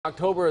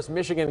October is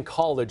Michigan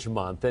College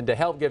Month, and to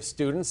help give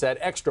students that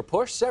extra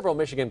push, several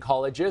Michigan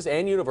colleges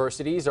and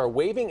universities are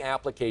waiving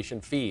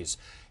application fees.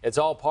 It's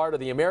all part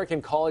of the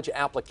American College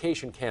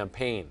Application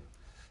Campaign.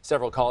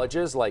 Several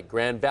colleges like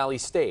Grand Valley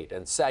State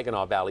and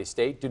Saginaw Valley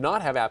State do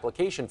not have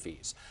application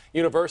fees.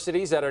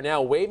 Universities that are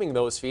now waiving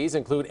those fees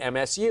include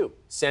MSU,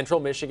 Central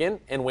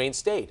Michigan, and Wayne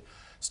State.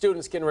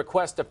 Students can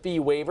request a fee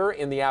waiver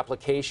in the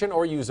application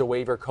or use a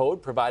waiver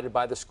code provided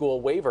by the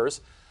school waivers.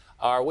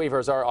 Our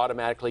waivers are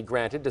automatically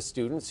granted to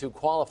students who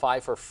qualify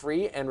for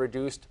free and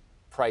reduced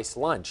price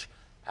lunch.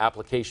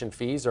 Application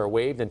fees are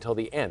waived until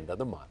the end of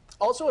the month.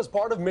 Also, as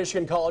part of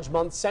Michigan College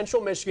Month,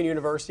 Central Michigan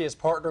University is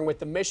partnering with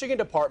the Michigan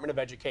Department of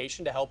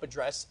Education to help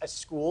address a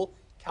school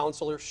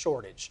counselor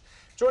shortage.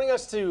 Joining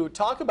us to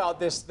talk about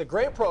this, the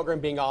grant program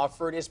being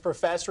offered, is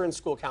Professor and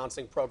School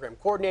Counseling Program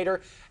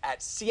Coordinator at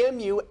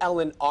CMU,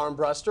 Ellen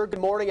Armbruster. Good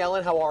morning,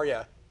 Ellen. How are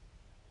you?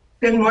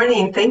 Good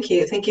morning. Thank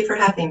you. Thank you for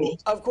having me.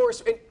 Of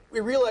course. We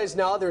realize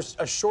now there's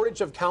a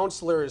shortage of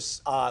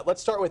counselors.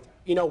 Let's start with,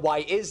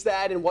 why is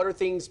that and what are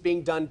things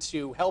being done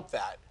to help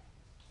that?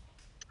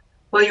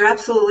 Well, you're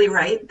absolutely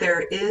right.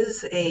 There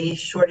is a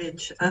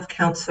shortage of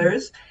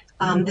counselors.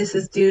 This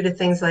is due to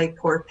things like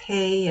poor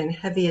pay and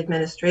heavy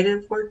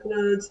administrative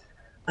workloads,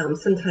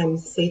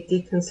 sometimes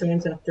safety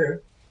concerns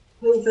after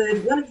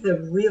COVID. One of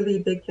the really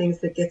big things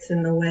that gets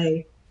in the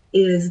way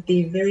is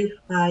the very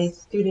high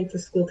student to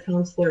school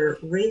counselor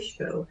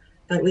ratio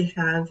that we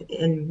have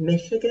in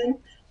Michigan.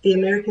 The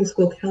American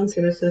School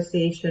Counselor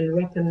Association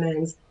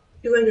recommends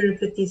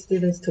 250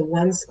 students to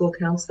one school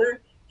counselor.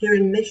 Here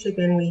in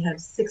Michigan, we have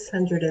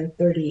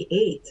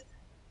 638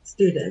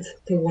 students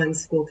to one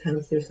school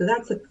counselor. So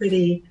that's a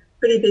pretty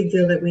big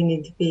deal that we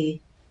need to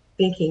be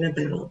thinking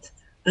about.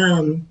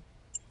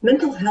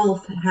 Mental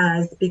health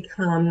has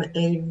become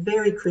a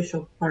very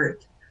crucial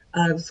part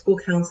of school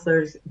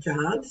counselors'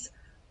 jobs.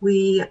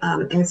 We,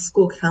 as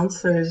school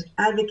counselors,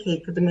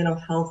 advocate for the mental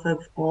health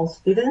of all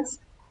students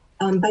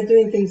by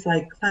doing things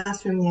like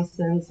classroom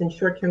lessons and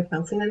short-term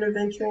counseling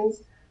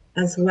interventions,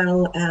 as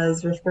well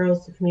as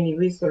referrals to community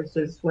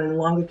resources when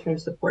longer-term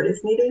support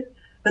is needed.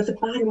 But the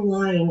bottom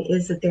line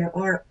is that there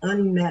are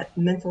unmet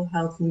mental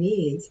health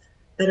needs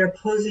that are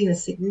posing a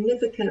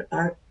significant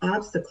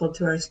obstacle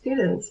to our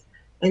students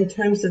in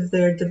terms of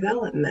their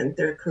development,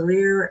 their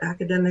career,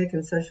 academic,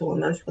 and social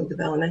emotional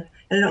development,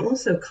 and it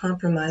also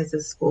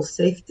compromises school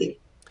safety.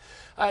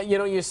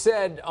 You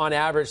said on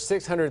average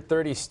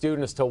 630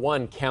 students to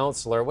one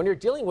counselor. When you're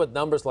dealing with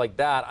numbers like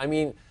that,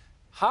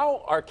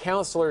 how are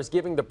counselors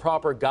giving the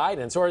proper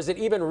guidance, or is it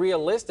even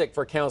realistic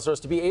for counselors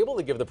to be able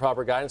to give the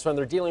proper guidance when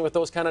they're dealing with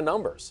those kind of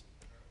numbers?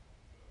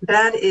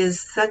 That is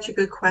such a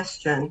good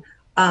question.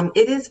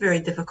 It is very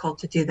difficult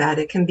to do that.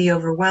 It can be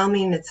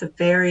overwhelming. It's a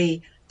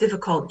very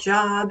difficult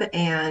job,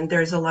 and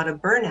there's a lot of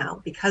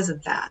burnout because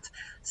of that.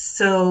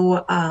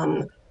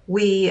 So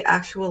we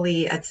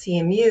actually at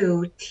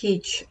CMU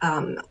teach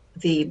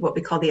what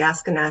we call the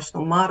Ask a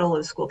National model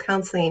of school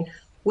counseling,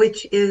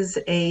 which is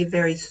a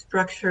very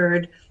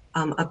structured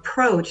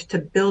approach to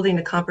building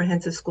a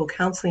comprehensive school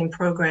counseling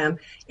program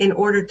in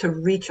order to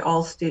reach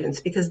all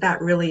students, because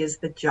that really is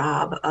the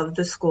job of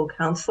the school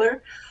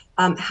counselor.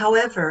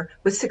 However,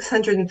 with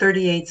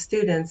 638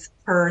 students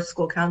per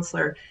school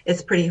counselor,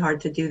 it's pretty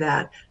hard to do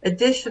that.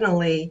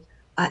 Additionally,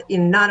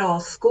 not all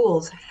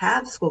schools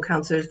have school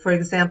counselors. For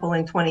example,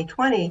 in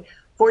 2020,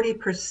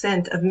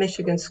 40% of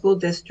Michigan school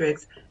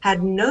districts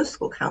had no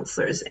school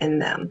counselors in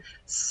them.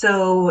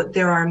 So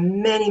there are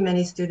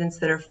many students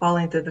that are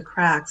falling through the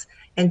cracks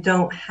and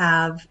don't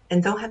have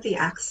the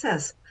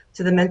access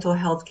to the mental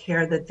health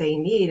care that they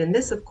need. And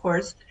this, of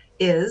course,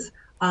 is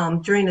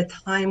during a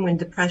time when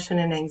depression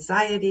and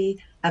anxiety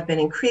have been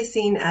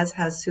increasing, as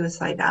has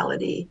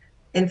suicidality.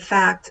 In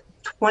fact,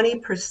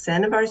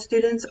 20% of our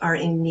students are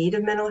in need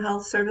of mental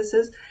health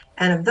services,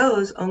 and of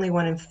those, only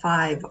 1 in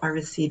 5 are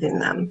receiving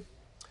them.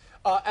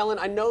 Ellen,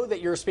 I know that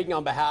you're speaking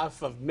on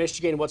behalf of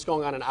Michigan and what's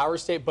going on in our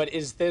state, but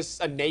is this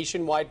a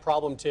nationwide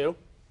problem too?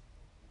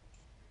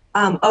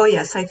 Oh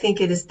yes, I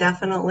think it is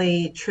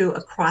definitely true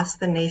across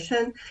the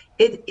nation.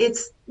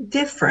 It's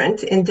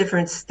different in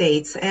different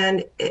states,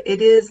 and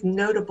it is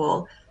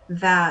notable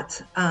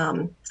that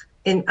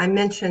I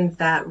mentioned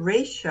that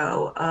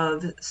ratio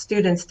of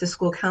students to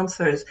school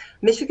counselors.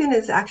 Michigan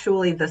is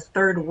actually the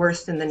third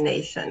worst in the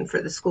nation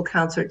for the school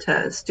counselor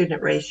to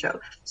student ratio.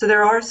 So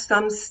there are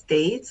some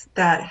states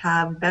that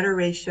have better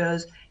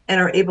ratios and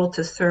are able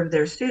to serve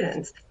their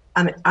students.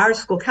 Our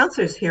school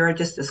counselors here are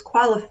just as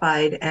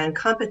qualified and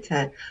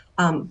competent,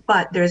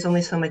 but there's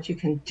only so much you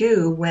can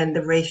do when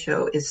the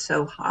ratio is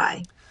so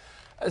high.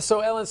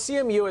 So, Ellen,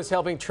 CMU is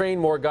helping train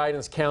more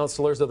guidance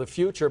counselors of the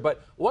future,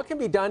 but what can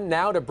be done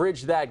now to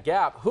bridge that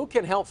gap? Who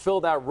can help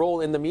fill that role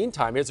in the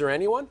meantime? Is there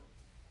anyone?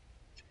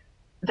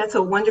 That's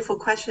a wonderful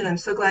question. I'm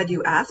so glad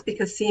you asked,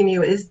 because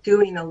CMU is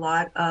doing a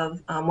lot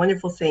of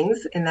wonderful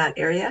things in that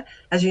area.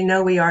 As you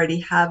know, we already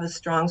have a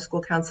strong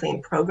school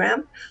counseling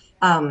program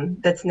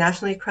that's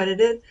nationally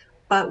accredited,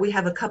 but we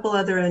have a couple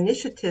other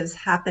initiatives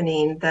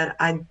happening that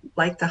I'd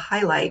like to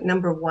highlight.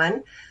 Number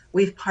one,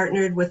 we've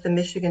partnered with the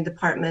Michigan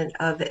Department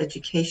of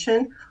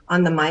Education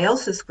on the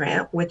MyElsis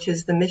grant, which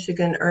is the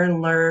Michigan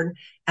Earn, Learn,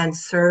 and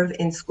Serve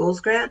in Schools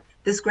grant.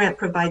 This grant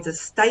provides a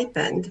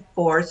stipend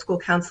for school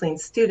counseling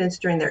students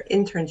during their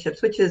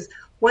internships, which is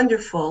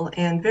wonderful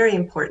and very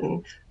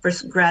important for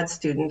grad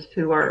students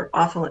who are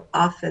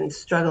often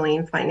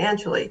struggling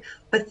financially.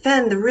 But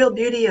then the real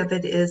beauty of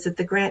it is that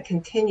the grant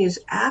continues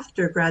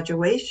after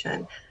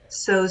graduation.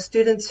 So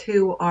students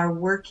who are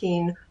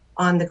working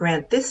on the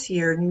grant this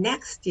year,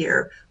 next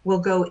year, will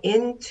go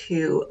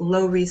into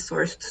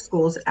low-resourced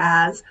schools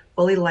as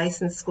fully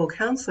licensed school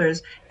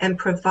counselors and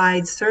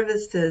provide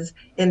services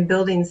in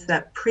buildings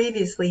that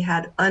previously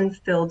had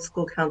unfilled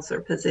school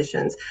counselor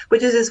positions,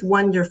 which is just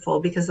wonderful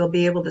because they'll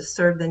be able to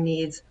serve the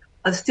needs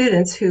of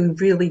students who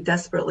really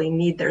desperately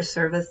need their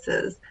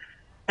services.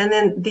 And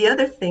then the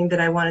other thing that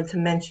I wanted to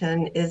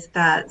mention is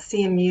that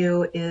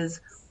CMU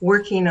is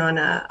working on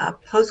a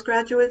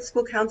postgraduate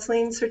school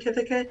counseling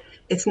certificate.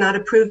 It's not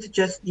approved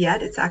just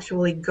yet. It's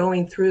actually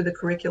going through the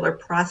curricular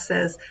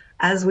process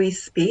as we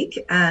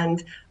speak.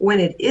 And when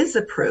it is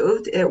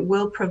approved, it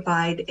will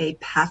provide a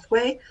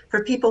pathway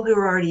for people who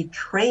are already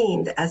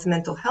trained as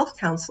mental health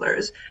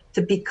counselors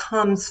to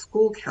become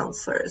school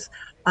counselors.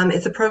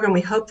 It's a program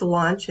we hope to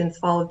launch in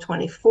fall of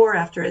 24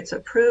 after it's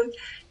approved.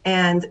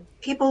 And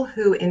people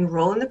who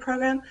enroll in the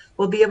program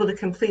will be able to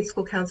complete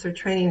school counselor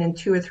training in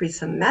 2 or 3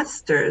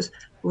 semesters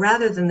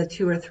rather than the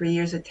 2 or 3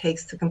 years it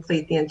takes to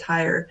complete the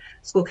entire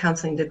school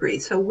counseling degree.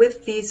 So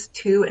with these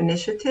two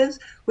initiatives,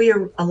 we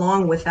are,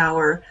 along with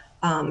our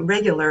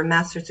regular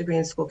master's degree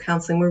in school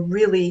counseling, we're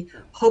really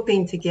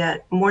hoping to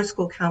get more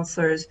school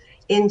counselors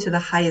into the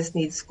highest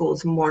need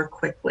schools more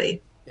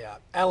quickly. Yeah.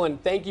 Ellen,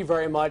 thank you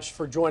very much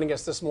for joining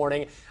us this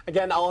morning.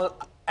 Again,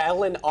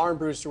 Ellen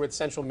Armbruster with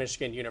Central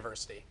Michigan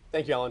University.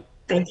 Thank you, Ellen.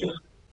 Thank you.